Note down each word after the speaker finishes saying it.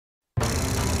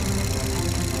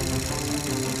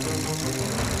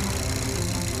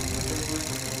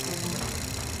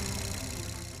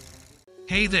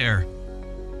Hey there!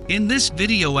 In this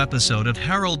video episode of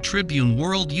Herald Tribune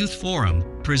World Youth Forum,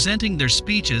 presenting their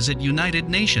speeches at United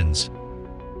Nations.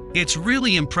 It's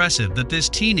really impressive that this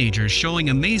teenager's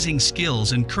showing amazing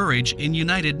skills and courage in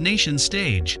United Nations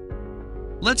stage.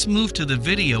 Let's move to the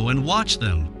video and watch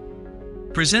them.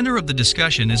 Presenter of the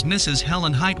discussion is Mrs.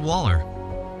 Helen Height-Waller.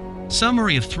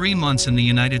 Summary of 3 months in the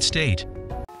United States.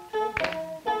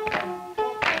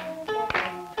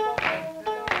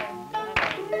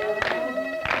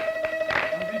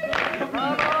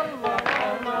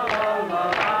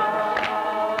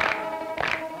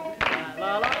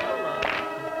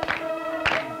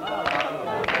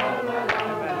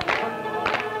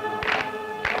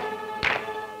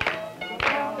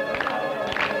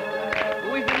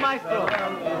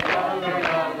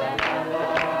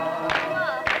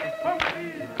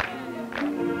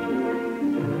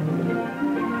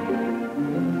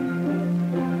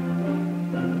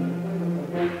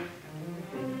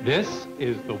 This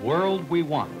is The World We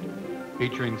Want,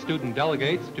 featuring student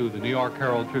delegates to the New York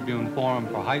Herald Tribune Forum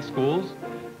for High Schools,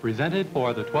 presented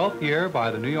for the 12th year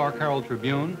by the New York Herald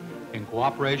Tribune in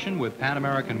cooperation with Pan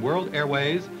American World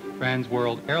Airways, Trans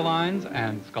World Airlines,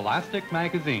 and Scholastic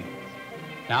Magazines.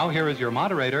 Now here is your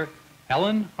moderator,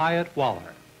 Helen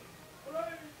Height-Waller.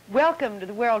 Welcome to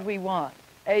The World We Want,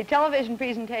 a television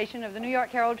presentation of the New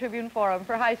York Herald Tribune Forum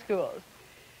for High Schools.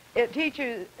 It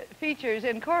features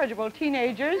incorrigible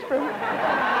teenagers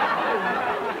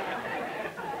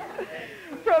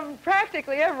from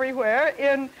practically everywhere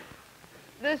in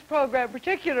this program,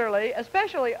 particularly,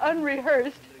 especially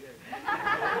unrehearsed.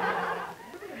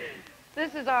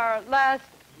 This is our last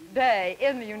day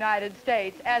in the United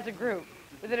States as a group.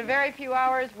 Within a very few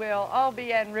hours, we'll all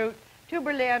be en route to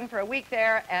Berlin for a week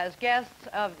there as guests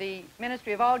of the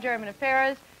Ministry of All German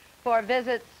Affairs for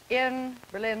visits in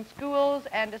Berlin schools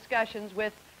and discussions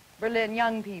with Berlin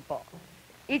young people.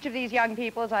 Each of these young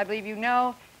people, as I believe you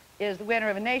know, is the winner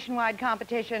of a nationwide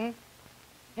competition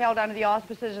held under the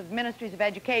auspices of the Ministries of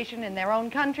Education in their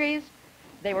own countries.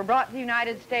 They were brought to the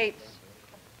United States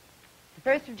the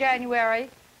 1st of January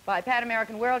by Pan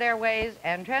American World Airways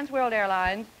and Trans World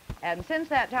Airlines, and since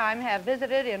that time have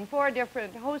visited in 4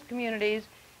 different host communities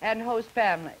and host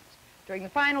families. During the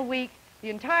final week, the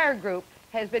entire group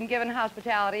has been given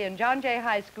hospitality in John Jay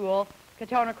High School,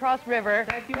 Katona Cross River,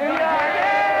 New York.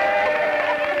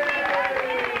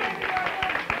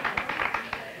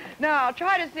 Now, I'll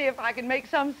try to see if I can make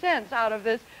some sense out of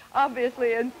this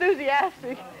obviously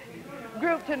enthusiastic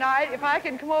group tonight. If I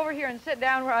can come over here and sit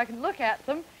down where I can look at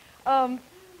them.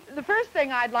 The first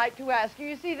thing I'd like to ask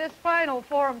you see, this final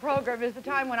forum program is the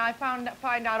time when I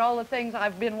find out all the things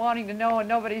I've been wanting to know and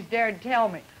nobody's dared to tell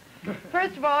me.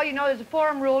 First of all, you know there's a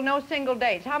forum rule, no single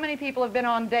dates. How many people have been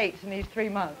on dates in these 3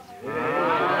 months?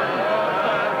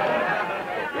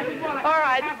 All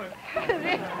right,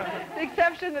 the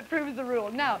exception that proves the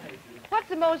rule. Now, what's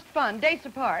the most fun, dates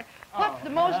apart, what's the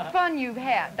most fun you've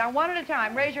had? Now, one at a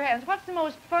time, raise your hands. What's the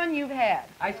most fun you've had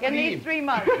in these 3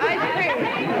 months? Ice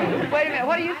cream. Wait a minute,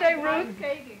 what do you say, Ruth? Ice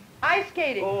skating. Ice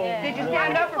skating. Oh. Did you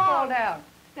stand up or fall down?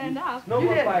 Stand up. You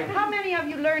did. How many of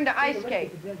you learned to ice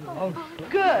skate? Oh.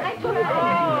 Good.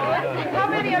 How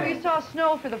many of you saw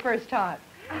snow for the first time?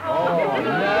 Oh,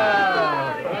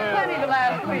 no. Plenty the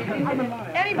last week.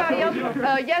 Anybody else?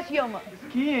 Yes, Yoma.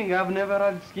 Skiing. I've never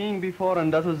had skiing before,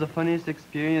 and that was the funniest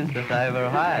experience that I ever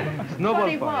had. Snowball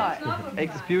Funny fight. what?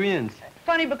 Experience.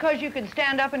 Funny because you could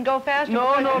stand up and go faster?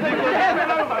 No,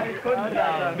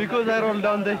 because I rolled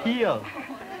down the hill.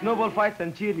 Snowball fights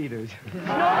and cheerleaders.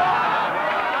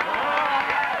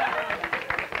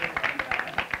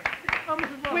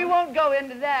 We won't go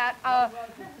into that.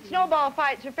 Snowball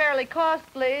fights are fairly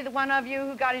costly. The one of you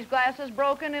who got his glasses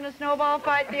broken in a snowball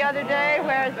fight the other day,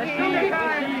 whereas he...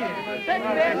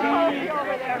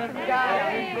 over there from the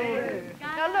guy.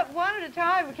 Now look, one at a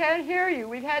time, we can't hear you.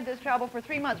 We've had this trouble for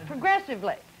 3 months,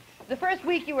 progressively. The first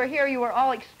week you were here, you were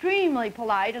all extremely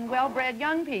polite and well-bred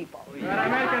young people. We are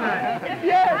Americanized.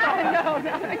 Yes, I know.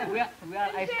 We are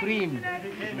ice cream.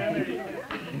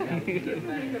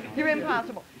 You're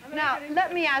impossible. Now,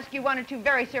 let me ask you 1 or 2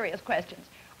 very serious questions.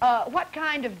 What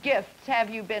kind of gifts have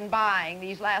you been buying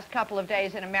these last couple of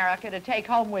days in America to take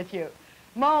home with you?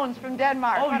 Moans from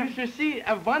Denmark. Oh, you should see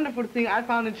a wonderful thing I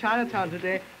found in Chinatown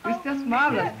today. It's just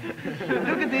marvelous.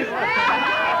 Look at this.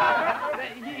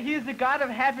 He is the god of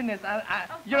happiness.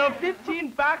 You know,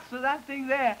 $15 for that thing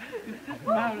there. It's just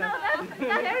marvelous.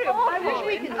 I wish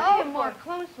we could see him more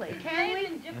closely. Can we?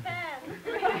 In Japan.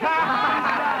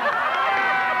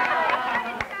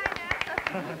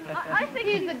 I think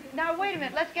he's the... Now, wait a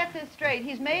minute. Let's get this straight.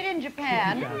 He's made in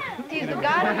Japan. He's the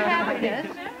god of happiness.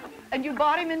 And you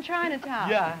bought him in Chinatown?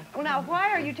 Yeah. Well, now, why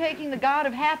are you taking the God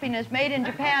of Happiness made in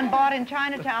Japan, bought in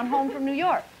Chinatown, home from New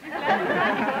York?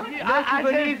 I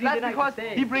believe that's because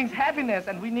he brings happiness,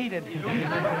 and we need it.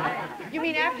 You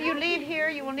mean after you leave here,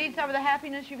 you will need some of the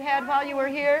happiness you've had while you were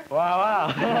here?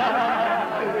 Wow.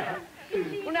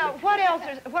 Well, now,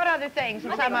 what other things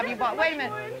have some of you bought? Wait a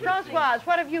minute. Francoise,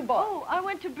 what have you bought? Oh, I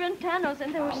went to Brentano's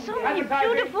and there were so many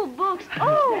beautiful books.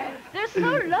 Oh, they're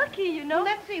so lucky, you know. Well,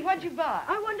 let's see, what'd you buy?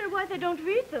 I wonder why they don't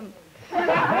read them.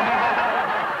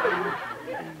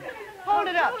 Hold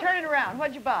it up, turn it around.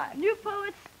 What'd you buy? New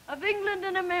poets of England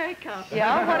and America.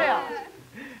 Yeah, what else?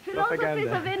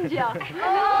 Philosophies of India.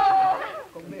 Oh,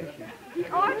 the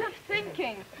art of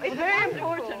thinking. It's very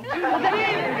important.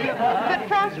 But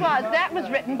Francoise, that was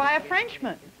written by a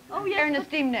Frenchman. Oh, yes. Ernest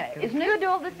Dimnay, isn't it? Good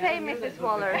all the same, Mrs.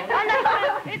 Waller.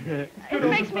 It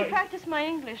makes me practice my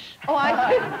English. Oh,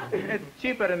 I see. It's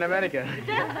cheaper in America.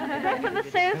 Death of a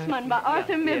Salesman by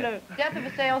Arthur Miller. Death of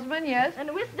a Salesman, yes.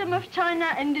 And Wisdom of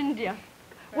China and India.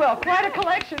 Well, quite a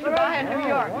collection to buy in New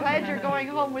York. Glad you're going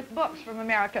home with books from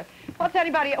America. What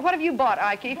have you bought,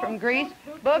 Ike, from Greece?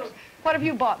 Books? What have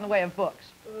you bought in the way of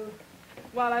books?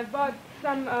 Well, I bought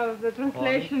some of the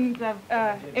translations of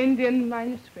Indian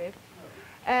manuscripts,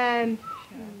 and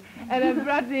I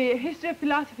brought the History of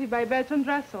Philosophy by Bertrand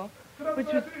Russell, which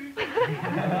was...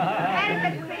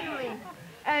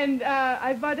 And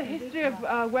I bought a History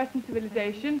of Western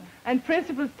Civilization and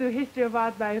Principles to History of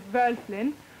Art by Verl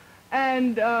Flynn,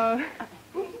 and...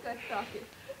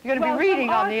 You're going to be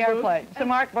reading on the airplane.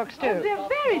 Some art books, too. Oh, they're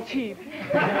very cheap.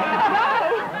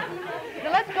 Now,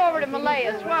 let's go over to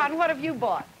Malaya. Swan, what have you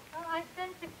bought? Oh, I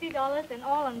spent $60 and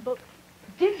all on books.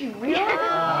 Did you really? Mrs.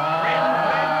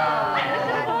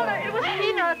 Waller, it was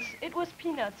peanuts. It was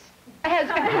peanuts. Has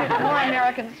more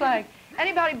American slang.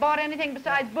 Anybody bought anything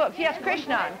besides books? Yes,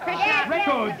 Krishnan.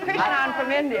 Krishnan from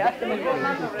India.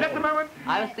 Just a moment.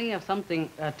 I was thinking of something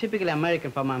typically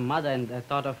American for my mother, and I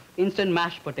thought of instant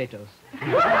mashed potatoes.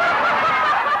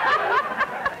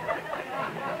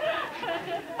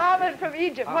 Ahmed from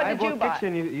Egypt, what did you buy? I bought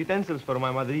kitchen utensils for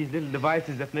my mother. These little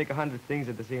devices that make 100 things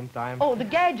at the same time. Oh, the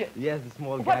gadgets. Yes, the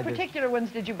small What gadgets. particular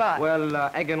ones did you buy? Well,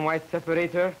 egg and white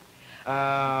separator.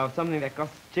 Something that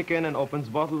cuts chicken and opens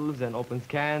bottles and opens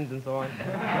cans and so on.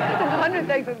 100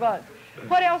 things at once.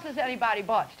 What else has anybody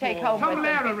bought to take home with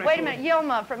them? Wait a minute,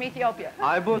 Yilma from Ethiopia.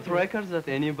 I bought records that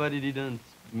anybody didn't.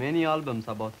 Many albums,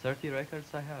 about 30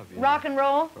 records I have. Rock and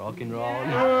roll? Rock and roll.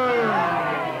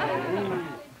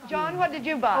 John, what did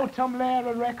you buy? Oh, Tom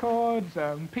Lehrer records,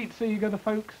 Pete Seeger, the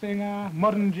folk singer,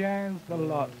 modern jazz, the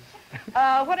lots.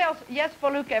 What else? Yes,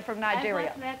 Foluke from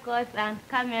Nigeria. I bought records and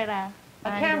camera. A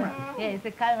camera? Yes,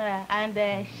 a camera. And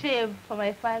a shave for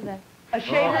my father. A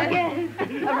shaver? Yes. A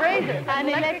razor? An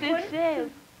electric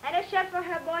shave. And a shave for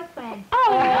her boyfriend.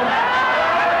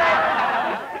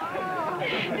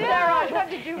 Sarah, what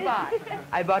did you buy?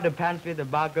 I bought the pants with the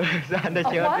buckles and the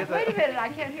shirt What? with Wait a minute, I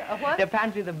can't hear. A what? the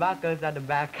pants with the buckles at the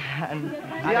back and The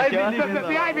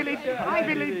Ivy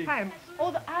League pants.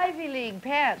 Oh, the Ivy League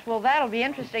pants. Well, that'll be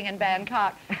interesting in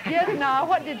Bangkok. Yes, Na,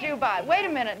 what did you buy? Wait a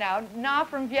minute now. Na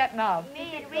from Vietnam.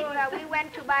 Me and Rita, we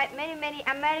went to buy many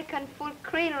American food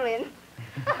crinolines.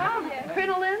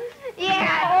 Crinolines?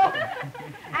 Yeah.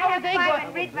 I have they 5 go-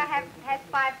 and Rita has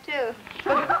 5 too.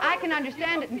 But I can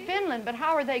understand it in Finland, but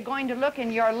how are they going to look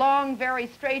in your long, very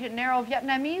straight and narrow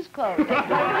Vietnamese clothes?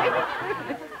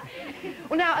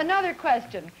 Well, now, another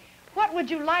question. What would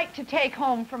you like to take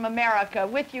home from America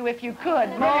with you if you could,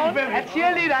 Moan? A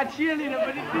cheerleader.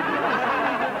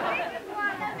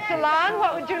 Salon,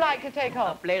 what would you like to take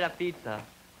home? a plate of pizza.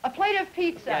 A plate of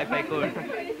pizza. Yeah, if I could.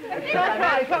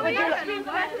 Sunrise, what would you like?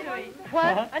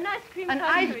 What? An ice cream An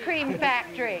factory. ice cream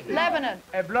factory. Lebanon.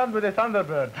 A blonde with a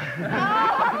thunderbird.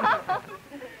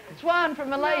 Swan from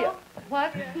Malaya.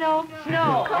 What? Snow.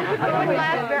 Snow. It wouldn't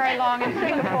last very long in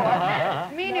Singapore.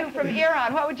 Minu from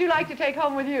Iran, what would you like to take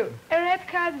home with you? A red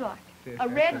Cadillac. A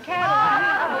red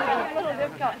Cadillac. A little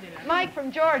difficult. Mike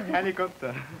from Jordan.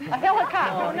 Helicopter. A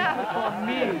helicopter. Oh,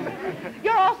 no.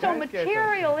 You're also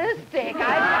materialistic.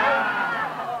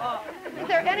 Is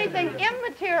there anything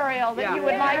immaterial that you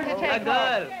would like to take A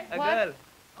girl. home? A What? girl.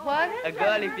 What? A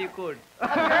girl if you could. A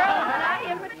girl, not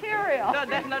immaterial. No,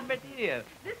 that's not material.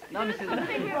 No,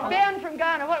 Mrs. Ben from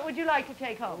Ghana, what would you like to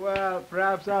take home? Well,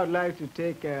 perhaps I would like to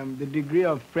take the degree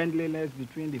of friendliness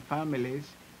between the families.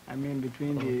 I mean,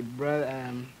 between the brother,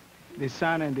 the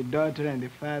son and the daughter and the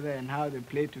father, and how they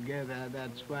play together.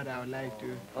 That's what I would like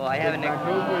to. Oh, I have an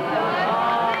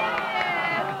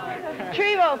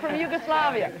Trivo from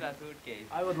Yugoslavia.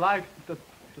 I would like to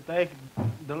take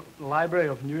the Library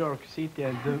of New York City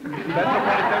and the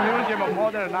Metropolitan Museum of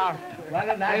Modern Art.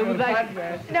 I would like...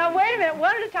 Now, wait a minute.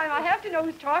 One at a time. I have to know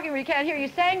who's talking. We can't hear you.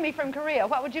 Sang me from Korea.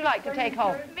 What would you like to take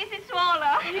home? Mrs.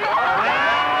 Swallow.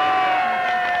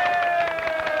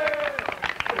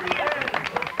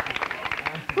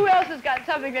 Who else has got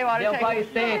something they want to The take? Empire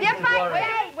State. The Empire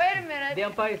Wait, wait a minute. The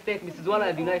Empire State, Mrs. Waller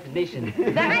of the United Nations.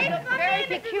 That's very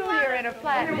peculiar in a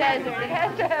flat desert. It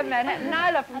has to have Manhattan.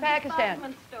 Nyla from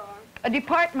Pakistan. A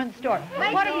department store.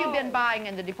 What have you been buying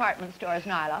in the department stores,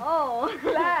 Nyla? Oh,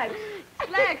 slacks.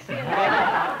 Slacks.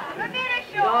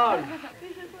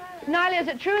 Nyla, is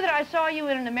it true that I saw you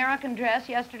in an American dress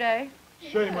yesterday?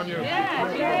 Shame on you.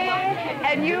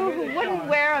 And you who wouldn't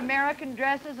wear American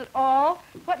dresses at all?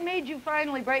 What made you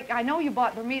finally break? I know you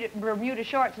bought Bermuda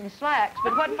shorts and slacks,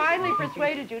 but what finally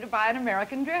persuaded you to buy an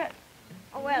American dress?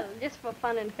 Oh, well, just for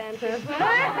fun and fancy.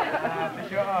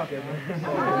 Now,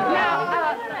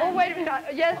 oh, wait a minute.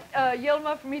 Yes,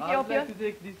 Yilma from I'd Ethiopia? like to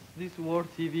take this World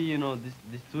TV, you know, this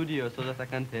studio, so that I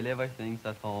can tell everything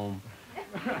at home.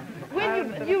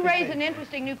 When you raise an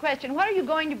interesting new question. What are you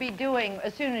going to be doing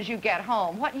as soon as you get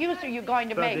home? What use are you going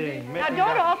to make? Now,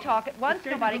 don't all talk at once.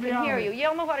 Nobody can hear you.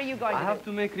 Yilma, what are you going to do? I have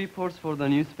to make reports for the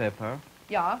newspaper.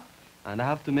 Yeah. And I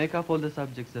have to make up all the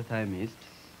subjects that I missed.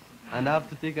 And I have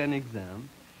to take an exam.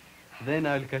 Then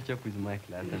I'll catch up with my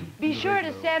class. And Be sure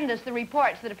to send us the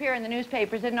reports that appear in the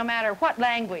newspapers in no matter what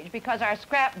language, because our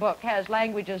scrapbook has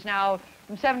languages now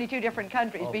from 72 different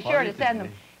countries. Oh, Be sure to send them.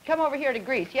 positively. Come over here to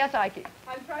Greece. Yes, Ike?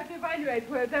 I'll try to evaluate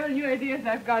whatever new ideas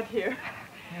I've got here.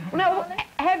 Now,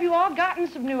 have you all gotten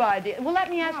some new ideas? Well, let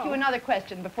me ask you another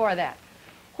question before that.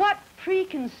 What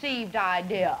preconceived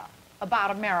idea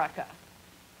about America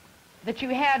that you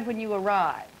had when you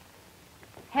arrived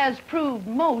has proved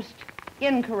most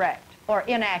incorrect or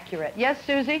inaccurate? Yes,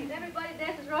 Susie? Everybody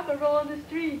dances rock and roll on the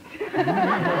street.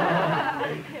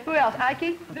 Who else?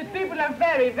 Ike? The people are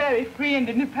very, very free and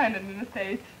independent in the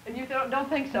States. And you don't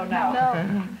think so now? No.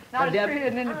 Not as free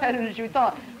and independent as you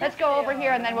thought. Let's go over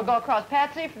here and then we'll go across.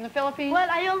 Patsy from the Philippines? Well,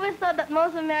 I always thought that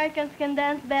most Americans can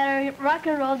dance better rock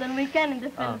and roll than we can in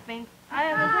the Philippines. I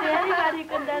haven't seen anybody who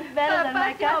can dance better than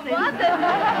my cousin.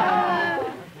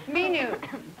 Minu,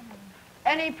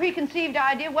 any preconceived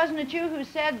idea? Wasn't it you who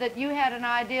said that you had an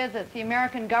idea that the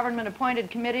American government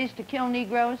appointed committees to kill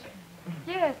Negroes?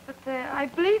 Yes, but I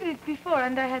believed it before,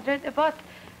 and I had read about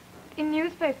in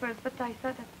newspapers, but I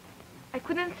thought that I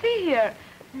couldn't see here.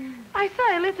 I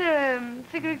saw a little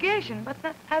segregation, but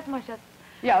not as much as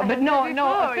Yeah, but no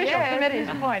before, official yes. committees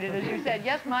appointed, as you said.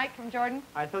 Yes, Mike from Jordan?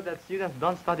 I thought that students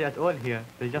don't study at all here.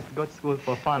 They just go to school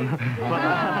for fun.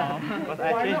 but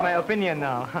I changed my opinion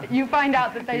now. You find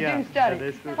out that they do study.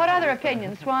 they do. What other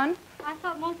opinions, Swan? I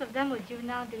thought most of them were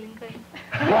juvenile delinquents.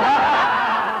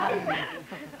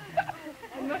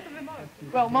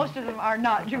 Well, most of them are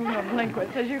not juvenile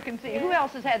delinquents, as you can see. Who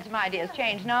else has had some ideas?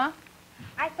 Change, no?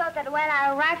 I thought that when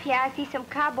I arrived here, I'd see some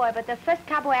cowboy, but the first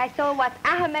cowboy I saw was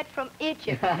Ahmed from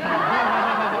Egypt.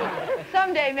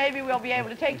 Someday maybe we'll be able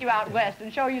to take you out west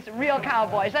and show you some real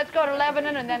cowboys. Let's go to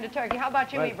Lebanon and then to Turkey. How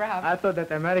about you, Ibrahim? I thought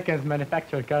that Americans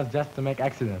manufacture cars just to make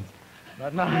accidents.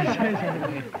 But no.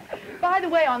 By the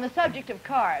way, on the subject of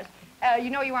cars, you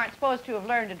know you aren't supposed to have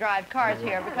learned to drive cars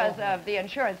here because of the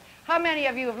insurance. How many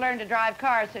of you have learned to drive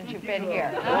cars since you've been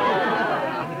here?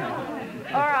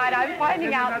 All right, I'm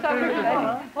finding out some of you.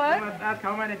 What? You must ask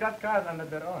how many got cars under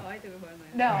their own.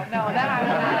 No, that I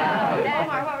will not.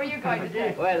 Omar, what were you going to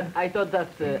say? Well, I thought that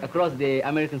across the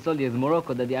American soldiers,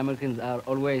 Morocco, that the Americans are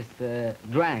always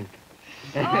drunk.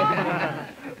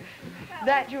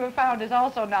 That you have found is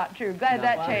also not true. Glad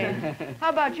that changed. How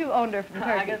about you, Onder from I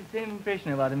Turkey? got the same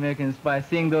impression about Americans by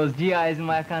seeing those GIs in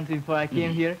my country before I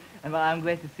came here. And well, I'm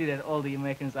glad to see that all the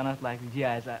Americans are not like the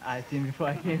GIs I seen before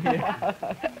I came here.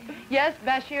 Yes,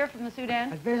 Bashir from the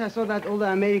Sudan? At first I saw that all the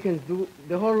Americans do,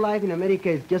 the whole life in America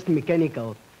is just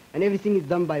mechanical, and everything is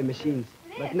done by machines.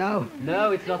 But now...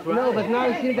 No, it's not right. No, but now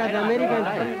it seems that the Americans...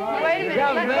 Wait a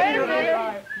minute, wait a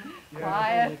minute.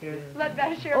 Quiet. Let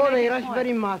Bashir Oh, make they his rush point.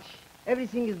 very much.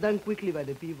 Everything is done quickly by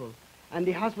the people. And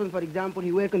the husband, for example,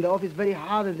 he work in the office very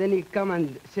hard, and then he come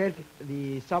and serve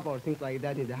the supper or things like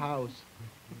that in the house.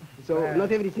 So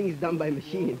not everything is done by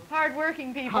machine.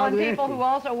 Hard-working people and people who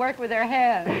also work with their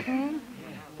hands. Hmm?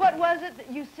 What was it that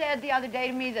you said the other day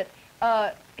to me that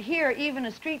here even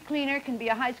a street cleaner can be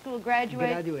a high school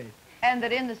graduate? And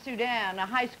that in the Sudan a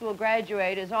high school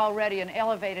graduate is already an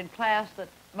elevated class that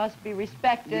must be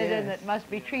respected and that must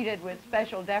be treated with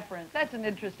special deference. That's an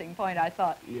interesting point, I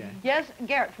thought. Yes,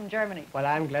 Garrett from Germany. Well,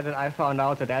 I'm glad that I found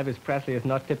out that Elvis Presley is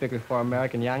not typical for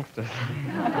American youngsters.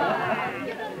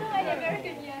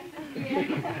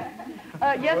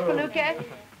 Yes, Feluke?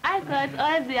 I thought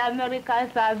all the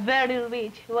Americans are very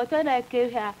rich. But when I came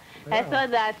here, I saw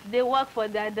that they work for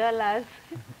their dollars.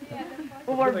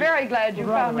 Well, we're very glad you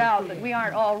found out that we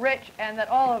aren't all rich and that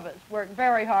all of us work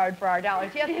very hard for our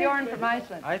dollars. Yes, Bjorn from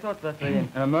Iceland. I thought that in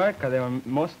America they were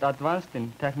most advanced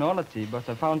in technology, but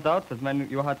I found out that when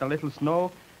you had a little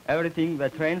snow, everything, the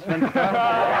trains went down.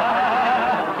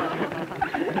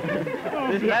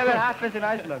 This never happens in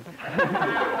Iceland.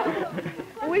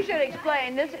 We should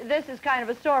explain, this is kind of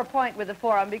a sore point with the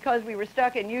forum because we were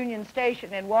stuck in Union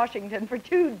Station in Washington for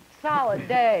 2 solid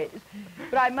days.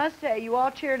 But I must say, you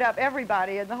all cheered up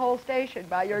everybody in the whole station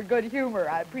by your good humor.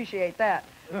 I appreciate that.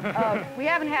 We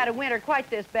haven't had a winter quite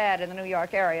this bad in the New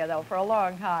York area, though, for a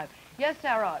long time. Yes,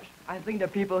 Saraj? I think the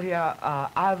people here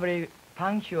are very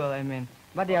punctual,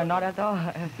 but they are not at all.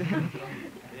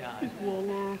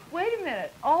 Wait a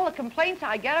minute. All the complaints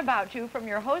I get about you from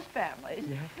your host families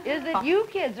is that you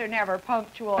kids are never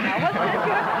punctual. Now,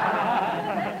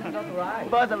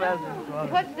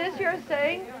 what's this you're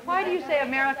saying? Why do you say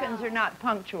Americans are not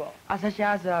punctual? Such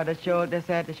as the show, they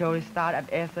said the show start at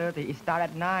 8:30, it start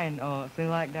at 9 or something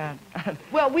like that.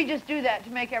 Well, we just do that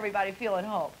to make everybody feel at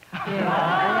home.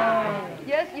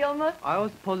 Yes, Yilma? I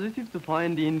was positive to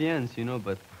find the Indians,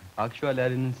 but actually I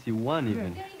didn't see one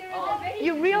even.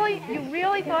 You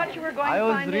really thought you were going to find I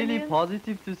was really Indians?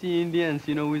 positive to see Indians,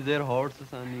 with their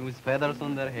horses and with feathers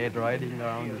on their head riding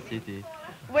around the city.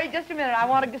 Wait just a minute. I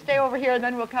want to stay over here and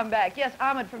then we'll come back. Yes,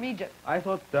 Ahmed from Egypt. I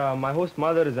thought my host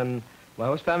mothers and my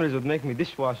host families would make me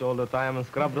dishwash all the time and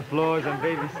scrub the floors and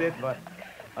babysit, but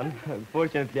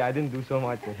unfortunately I didn't do so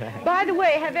much. By the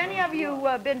way, have any of you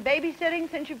been babysitting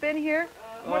since you've been here?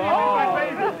 What do you I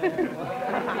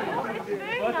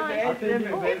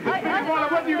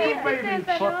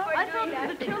thought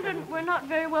the children were not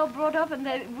very well brought up and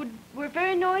they were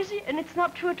very noisy, and it's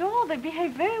not true at all. They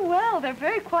behave very well. They're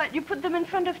very quiet. You put them in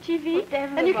front of TV,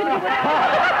 and you can...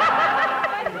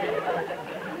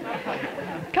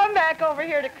 Come back over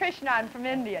here to Krishnan from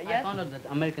India, yes? I found out that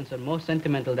Americans are more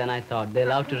sentimental than I thought. They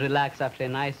love to relax after a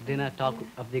nice dinner, talk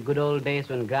of the good old days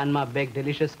when Grandma baked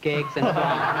delicious cakes and so on.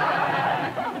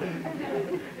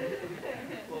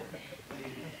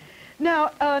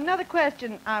 Now, another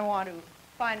question I want to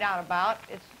find out about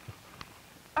is,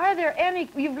 are there any,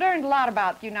 you've learned a lot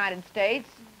about the United States.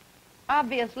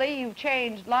 Obviously, you've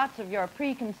changed lots of your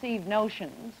preconceived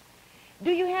notions.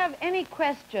 Do you have any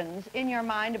questions in your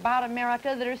mind about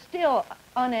America that are still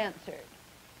unanswered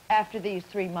after these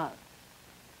 3 months?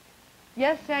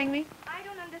 Yes, Sangmi? I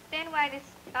don't understand why these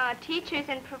teachers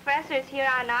and professors here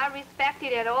are not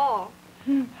respected at all.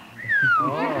 You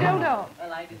still don't?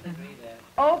 Well, I disagree there.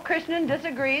 Oh, Krishnan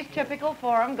disagrees. Typical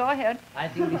forum. Go ahead. I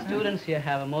think the students here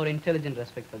have a more intelligent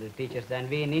respect for the teachers than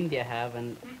we in India have,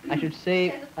 and I should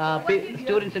say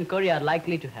students in Korea are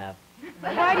likely to have.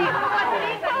 Why do you...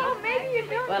 Oh, maybe you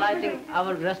don't. Well, I think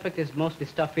our respect is mostly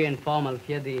stuffy and formal.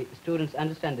 Here the students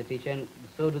understand the teacher, and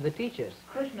so do the teachers.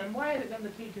 Krishnan, why is it then the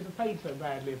teachers are paid so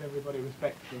badly if everybody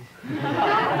respects them?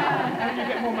 And you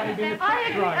get more money being a truck I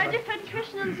agree. driver. I defend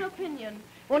Krishnan's opinion.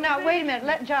 Well, now, wait a minute.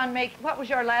 Let John make... What was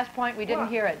your last point? We didn't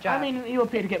hear it, John. I mean, you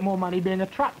appear to get more money being a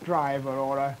truck driver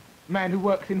or a man who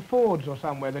works in Fords or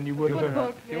somewhere than you would as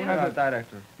a... Funeral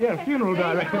director. Yeah, funeral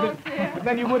director.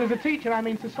 Than you would as a teacher. I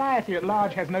mean, society at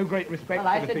large has no great respect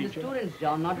Well, I for the said teacher. the students,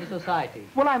 John, not the society.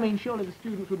 Well, I mean, surely the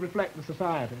students would reflect the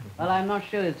society. Well, I'm not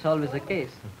sure it's always the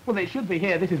case. Well, they should be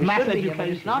here. This is It mass should be education. here, but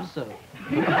it's not so.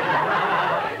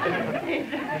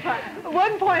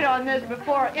 One point on this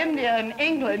before India and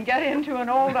England get into an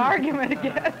old argument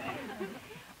again.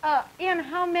 In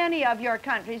how many of your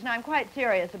countries, and I'm quite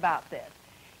serious about this,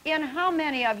 in how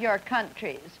many of your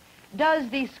countries does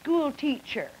the school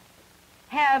teacher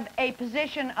have a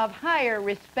position of higher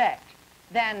respect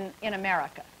than in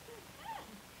America?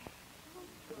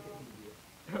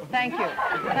 Thank you.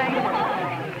 Thank you.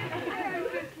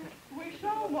 We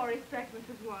show more respect,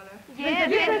 Mrs. Waller. Yes, There's a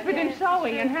difference yes, between yes.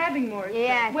 showing and having more respect.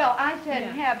 Yes. Well, I said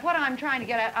have. What I'm trying to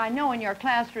get at, I know in your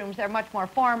classrooms they're much more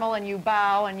formal and you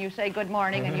bow and you say good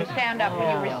morning and you stand up when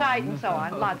you recite and so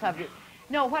on, lots of you.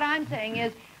 No, what I'm saying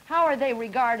is, how are they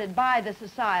regarded by the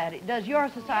society? Does your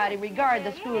society regard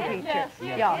the school teacher? Yes.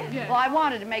 Yeah. Well, I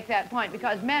wanted to make that point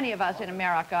because many of us in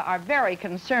America are very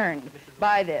concerned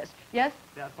by this. Yes?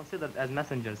 They are considered as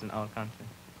messengers in our country.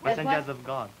 As Messengers what? of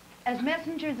God. As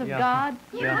messengers of Yeah. God?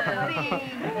 Yeah.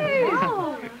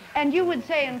 Oh. And you would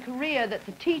say in Korea that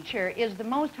the teacher is the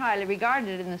most highly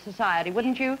regarded in the society,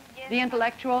 wouldn't you? Yes. The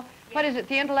intellectual? What is it,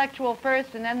 the intellectual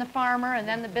first, and then the farmer, and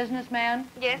then the businessman?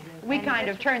 Yes. We kind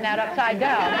of turn that upside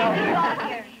down, don't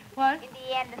we? What? In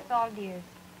the end, the soldiers.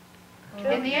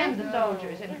 In the end, the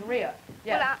soldiers in Korea.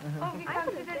 Yes. Well, we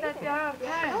consider that we are our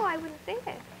parents. No, I wouldn't say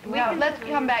that. Now, let's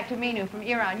come back to Minu from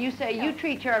Iran. You say you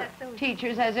treat your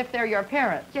teachers as if they're your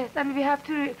parents. Yes, and we have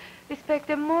to respect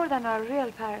them more than our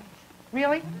real parents.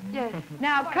 Really? Yes.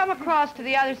 Now, come across to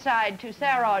the other side, to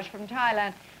Saroj from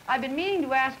Thailand. I've been meaning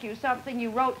to ask you something you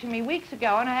wrote to me weeks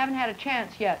ago, and I haven't had a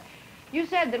chance yet. You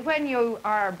said that when you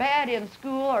are bad in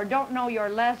school or don't know your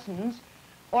lessons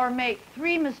or make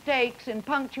 3 mistakes in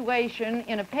punctuation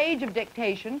in a page of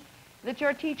dictation, that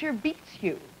your teacher beats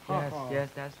you. Yes, yes,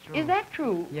 that's true. Is that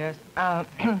true? Yes.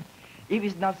 If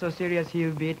it's not so serious,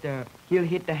 he'll hit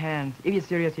the hands. If it's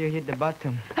serious, he'll hit the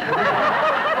bottom.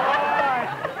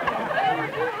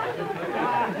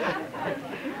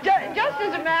 Just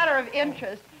as a matter of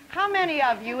interest, how many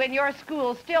of you in your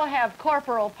school still have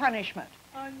corporal punishment?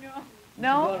 Oh, no.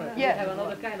 No? Yes. We have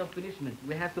another kind of punishment.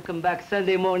 We have to come back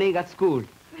Sunday morning at school.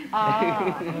 Ah.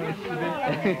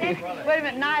 Wait a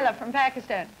minute, Naila from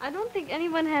Pakistan. I don't think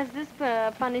anyone has this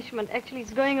punishment. Actually,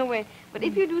 it's going away. But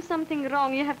if you do something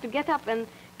wrong, you have to get up and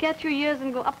catch your ears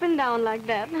and go up and down like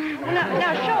that.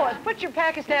 Now show us. Put your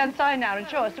Pakistan sign down and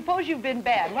show us. Suppose you've been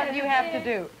bad. What do you have to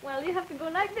do? Well, you have to go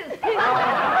like this.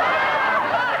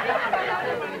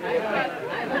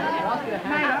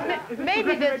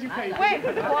 Maybe this... Wait,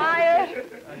 quiet.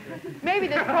 Maybe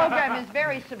this program is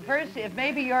very subversive.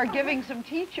 Maybe you're giving some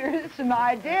teachers some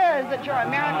ideas that your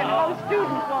American home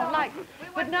students won't like.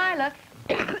 But Naila,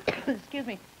 excuse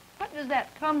me, what does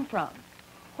that come from?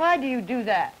 Why do you do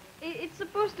that? It's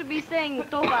supposed to be saying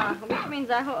toba, which means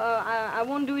I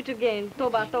won't do it again.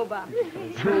 Toba, toba.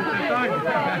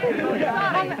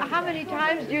 How many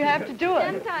times do you have to do it?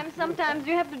 10 times. Sometimes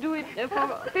you have to do it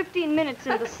for 15 minutes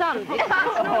in the sun. It's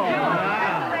no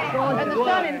And the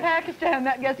sun in Pakistan,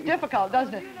 that gets difficult,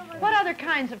 doesn't it? What other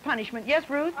kinds of punishment? Yes,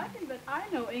 Ruth? I think that I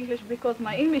know English because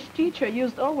my English teacher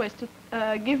used always to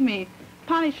give me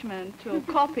punishment to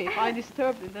copy if I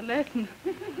disturbed in the lesson.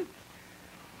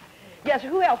 Yes,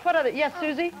 who else? What other? Yes,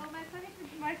 Susie? Oh, my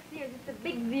punishment marks here, just a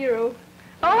big 0.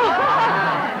 Oh!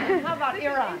 How about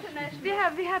Iran?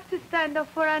 We have to stand up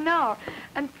for an hour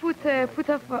and put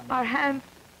up our hands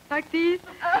like this.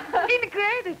 In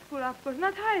grade school, of course,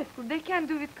 not high school. They can't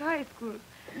do it high school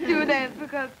students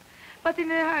because... But in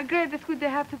grade school, they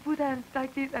have to put hands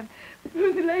like this and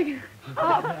put the leg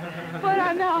up for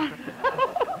an hour.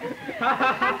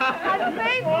 and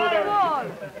face the wall.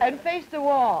 And face the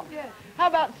wall. Yes. How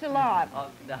about Salam?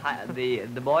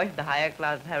 The boys, the higher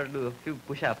class, have to do a few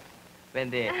push-ups when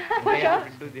they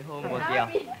Push-ups? do the homework.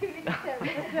 Yeah.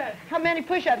 How many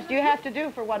push-ups do you have to do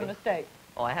for one mistake?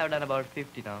 Oh, I have done about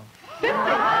 50 now. 50?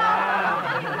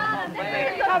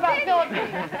 How about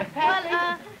Philippines?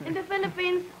 Well, in the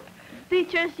Philippines,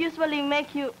 teachers usually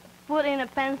make you put in a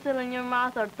pencil in your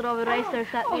mouth or throw erasers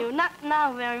at you. Not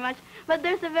now very much, but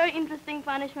there's a very interesting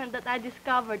punishment that I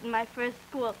discovered in my first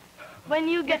school. When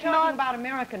you get You're talking about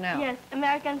America now. Yes,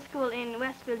 American school in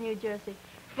Westfield, New Jersey.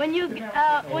 When you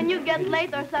get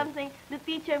late or something, the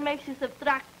teacher makes you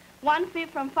subtract 1/5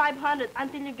 from 500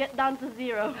 until you get down to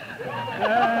 0.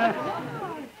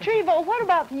 Trivo, what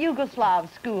about the Yugoslav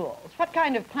schools? What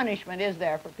kind of punishment is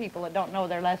there for people that don't know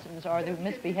their lessons or who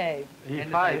misbehave?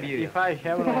 If I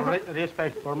have no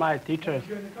respect for my teachers,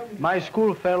 my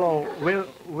school fellow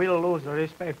will lose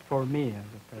respect for me as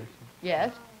a person.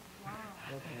 Yes?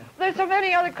 There's so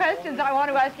many other questions I want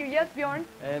to ask you. Yes, Bjorn?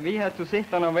 We have to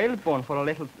sit on a whalebone for a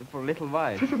little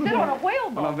while. Sit on a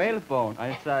whalebone? On a whalebone.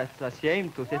 It's a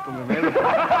shame to sit on a whalebone.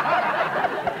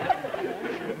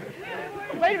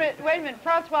 Wait a minute.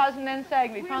 Francoise and then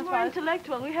Sagmi. We're more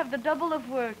intellectual. We have the double of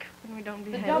work when we don't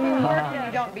behave. The double of work when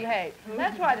you don't behave.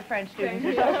 That's why the French students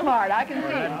are so smart. I can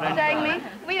see. Sagmi?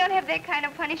 We don't have that kind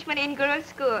of punishment in girls'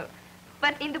 school.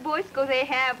 But in the boys' school they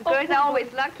have. Girls are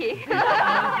always lucky.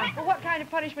 Well, what kind of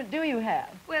punishment do you have?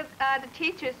 Well, the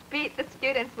teachers beat the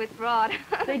students with rod.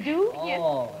 They do? Yes.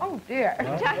 Oh, dear.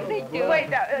 Yes, they do.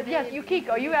 Wait, yes,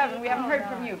 Yukiko, we haven't heard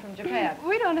from you, from Japan.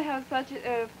 We don't have such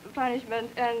punishment,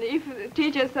 and if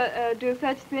teachers do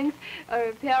such things,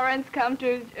 parents come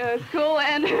to school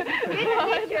and...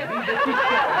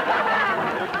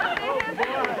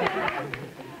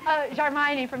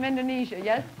 Jarmaini from Indonesia,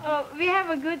 yes? We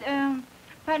have a good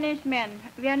punishment.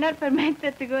 We are not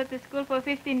permitted to go to school for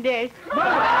 15 days.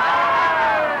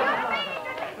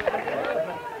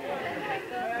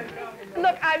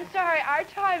 Look, I'm sorry, our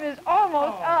time is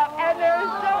almost up, and there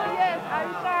is yes,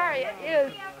 I'm sorry, it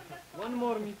is. One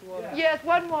more, Miss Warren. Yes,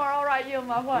 one more, all right,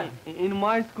 Yilma, what? In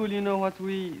my school, you know what,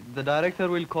 the director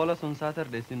will call us on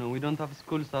Saturdays, you know, we don't have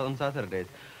school on Saturdays.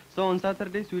 So on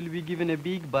Saturdays, we'll be given a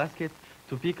big basket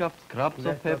to pick up scraps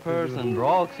of peppers and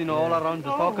rocks, you know, all around the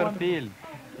soccer field.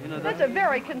 That's a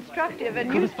very constructive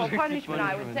and useful punishment,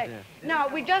 I would say. Now,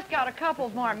 we just got a couple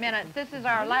more minutes. This is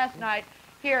our last night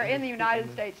here in the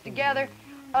United States together.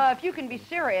 If you can be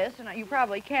serious, and you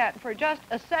probably can't, for just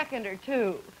a second or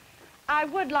two, I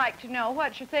would like to know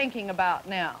what you're thinking about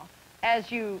now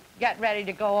as you get ready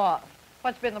to go off.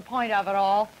 What's been the point of it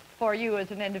all for you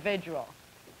as an individual?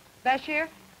 Bashir?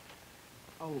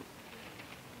 Oh,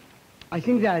 I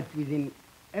think that within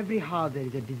every heart there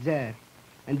is a desire,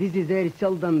 and this desire is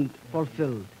seldom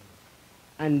fulfilled.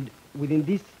 And within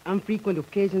these infrequent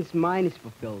occasions, mine is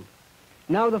fulfilled.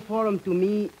 Now the forum to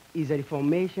me is a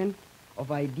reformation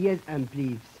of ideas and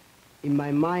beliefs in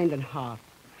my mind and heart.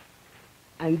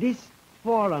 And this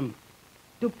forum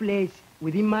took place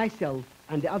within myself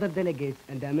and the other delegates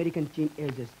and the American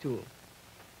teenagers too.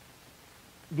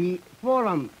 The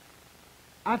forum,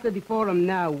 after the forum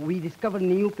now, we discover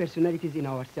new personalities in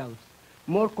ourselves,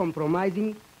 more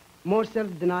compromising, more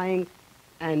self-denying,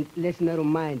 and less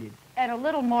narrow-minded. And a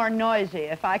little more noisy,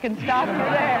 if I can stop you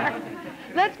there.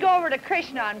 Let's go over to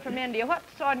Krishnan from India.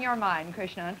 What's on your mind,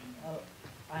 Krishnan?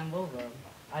 I'm over.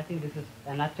 I think this is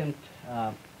an attempt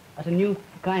at a new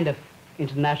kind of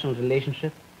international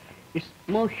relationship. It's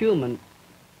more human,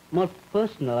 more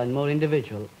personal, and more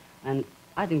individual. And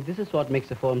I think this is what makes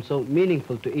the forum so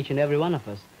meaningful to each and every one of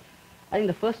us. I think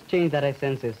the first change that I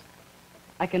sense is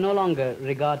I can no longer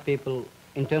regard people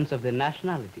in terms of their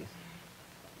nationalities,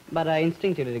 but I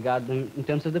instinctively regard them in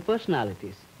terms of their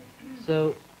personalities.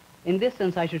 So in this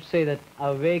sense, I should say that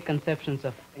our vague conceptions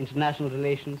of international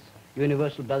relations,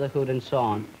 universal brotherhood, and so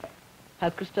on,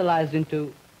 have crystallized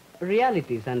into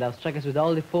realities and have struck us with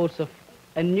all the force of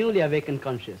a newly awakened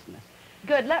consciousness.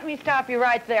 Good. Let me stop you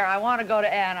right there. I want to go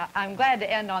to Anne. I'm glad to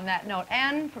end on that note.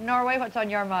 Anne from Norway, what's on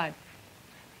your mind?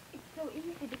 It's so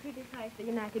easy to criticize the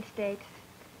United States,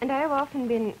 and I have often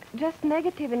been just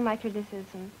negative in my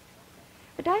criticism.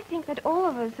 But I think that all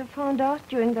of us have found out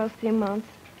during those 3 months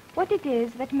what it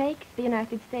is that makes the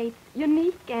United States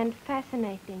unique and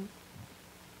fascinating.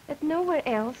 That nowhere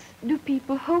else do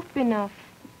people hope enough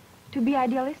to be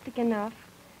idealistic enough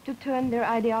to turn their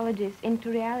ideologies into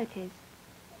realities.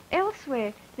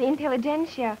 Elsewhere, the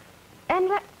intelligentsia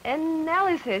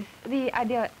analyzes the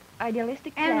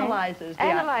idealistic plan.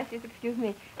 Analyzes, excuse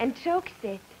me, and chokes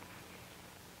it.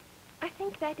 I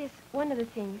think that is one of the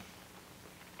things.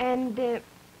 And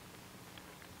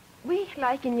we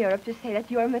like in Europe to say that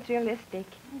you are materialistic.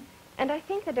 And I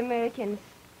think that Americans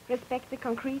respect the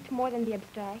concrete more than the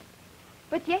abstract.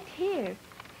 But yet here,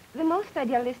 the most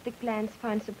idealistic plans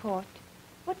find support.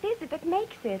 What is it that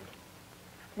makes it?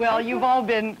 Well, you've all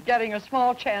been getting a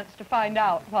small chance to find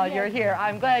out while you're here.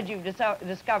 I'm glad you've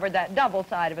discovered that double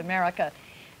side of America.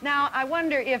 Now, I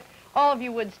wonder if all of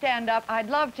you would stand up. I'd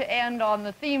love to end on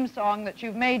the theme song that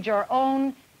you've made your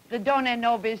own, the Dona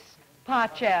Nobis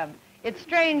Pacem. It's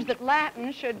strange that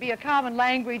Latin should be a common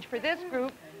language for this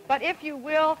group, but if you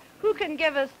will, who can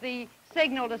give us the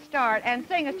signal to start and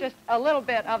sing us just a little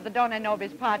bit of the Dona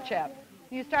Nobis Pacem?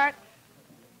 Can you start?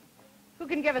 Who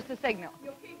can give us the signal?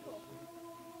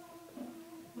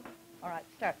 All right,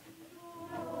 start.